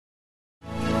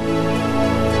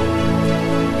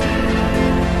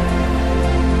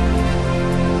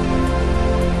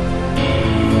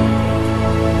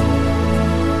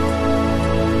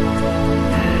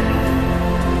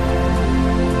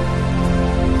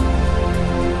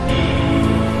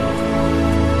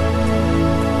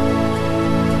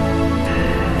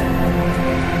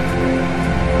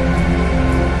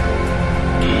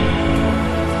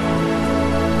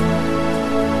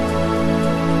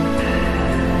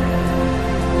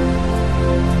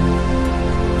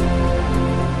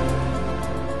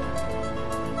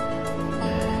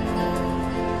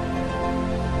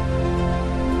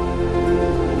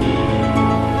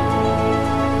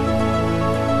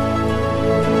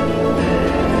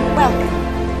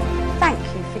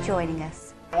joining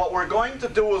us. What we're going to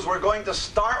do is we're going to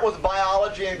start with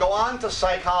biology and go on to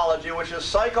psychology, which is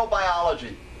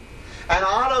psychobiology. And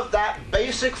out of that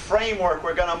basic framework,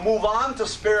 we're going to move on to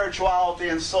spirituality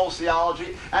and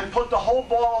sociology and put the whole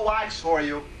ball of wax for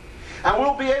you. And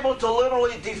we'll be able to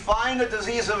literally define the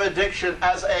disease of addiction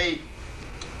as a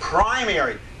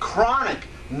primary, chronic,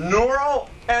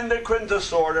 neuroendocrine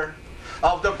disorder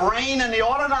of the brain and the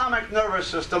autonomic nervous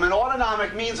system. And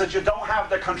autonomic means that you don't have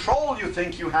the control you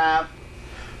think you have,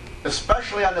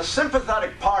 especially on the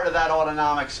sympathetic part of that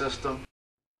autonomic system.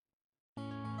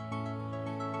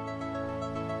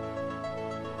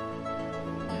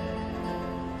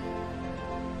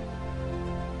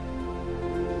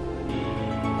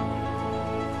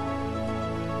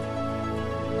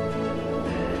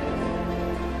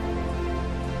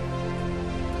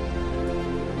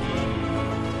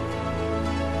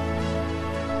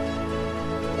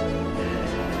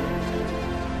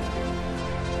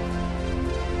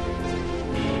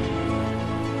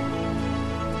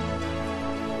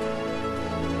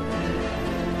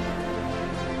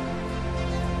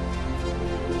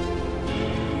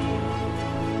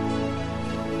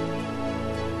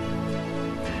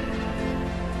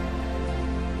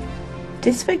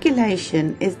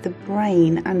 Dysregulation is the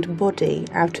brain and body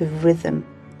out of rhythm,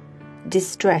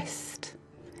 distressed,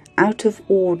 out of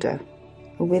order,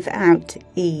 without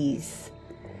ease,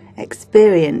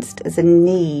 experienced as a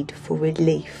need for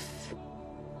relief.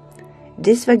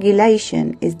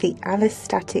 Dysregulation is the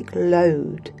allostatic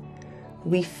load.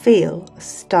 We feel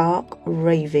stark,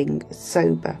 raving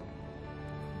sober.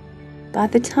 By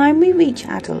the time we reach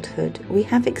adulthood, we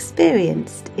have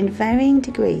experienced, in varying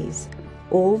degrees,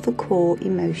 all the core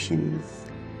emotions: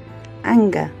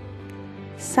 anger,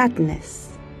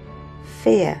 sadness,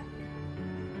 fear,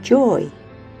 joy,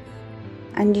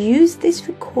 and use this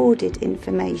recorded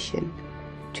information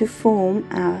to form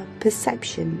our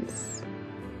perceptions.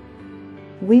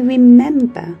 We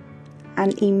remember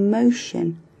an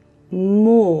emotion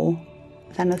more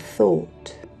than a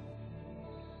thought.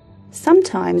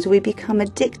 Sometimes we become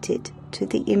addicted to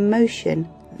the emotion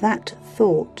that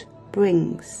thought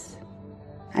brings,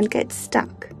 and get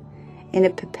stuck in a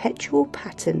perpetual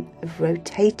pattern of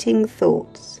rotating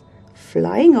thoughts,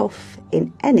 flying off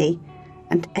in any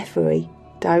and every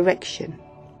direction.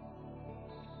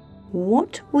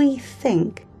 What we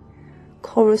think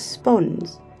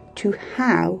corresponds to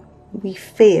how we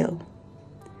feel,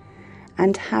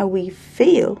 and how we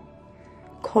feel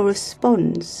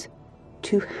corresponds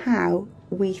to how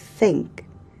we think.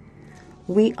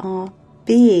 We are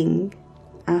being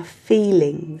our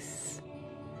feelings.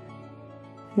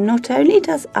 Not only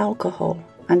does alcohol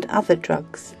and other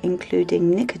drugs,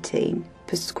 including nicotine,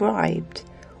 prescribed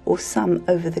or some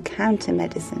over-the-counter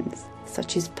medicines,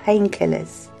 such as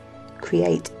painkillers,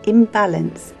 create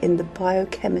imbalance in the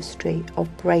biochemistry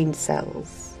of brain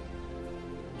cells.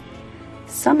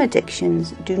 Some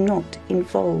addictions do not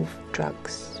involve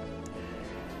drugs.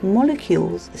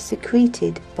 Molecules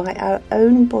secreted by our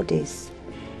own bodies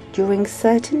during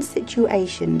certain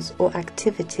situations or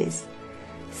activities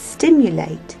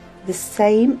stimulate the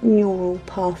same neural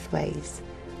pathways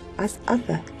as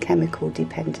other chemical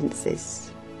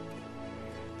dependencies.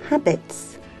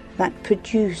 Habits that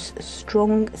produce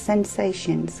strong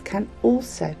sensations can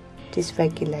also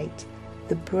dysregulate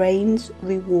the brain's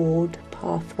reward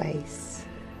pathways.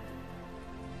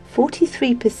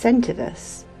 43% of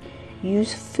us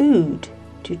use food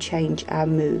to change our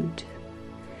mood.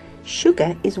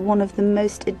 Sugar is one of the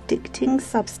most addicting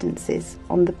substances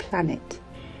on the planet,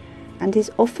 and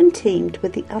is often teamed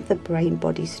with the other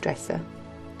brain-body stressor,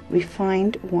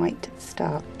 refined white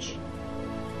starch.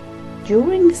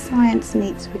 During Science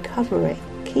Meets Recovery,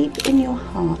 keep in your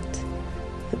heart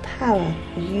the power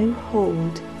you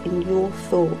hold in your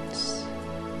thoughts.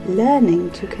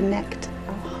 Learning to connect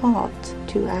our heart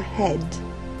to our head,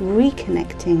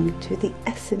 reconnecting to the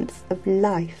essence of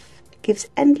life, gives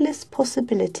endless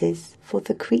possibilities for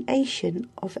the creation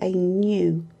of a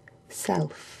new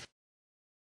self.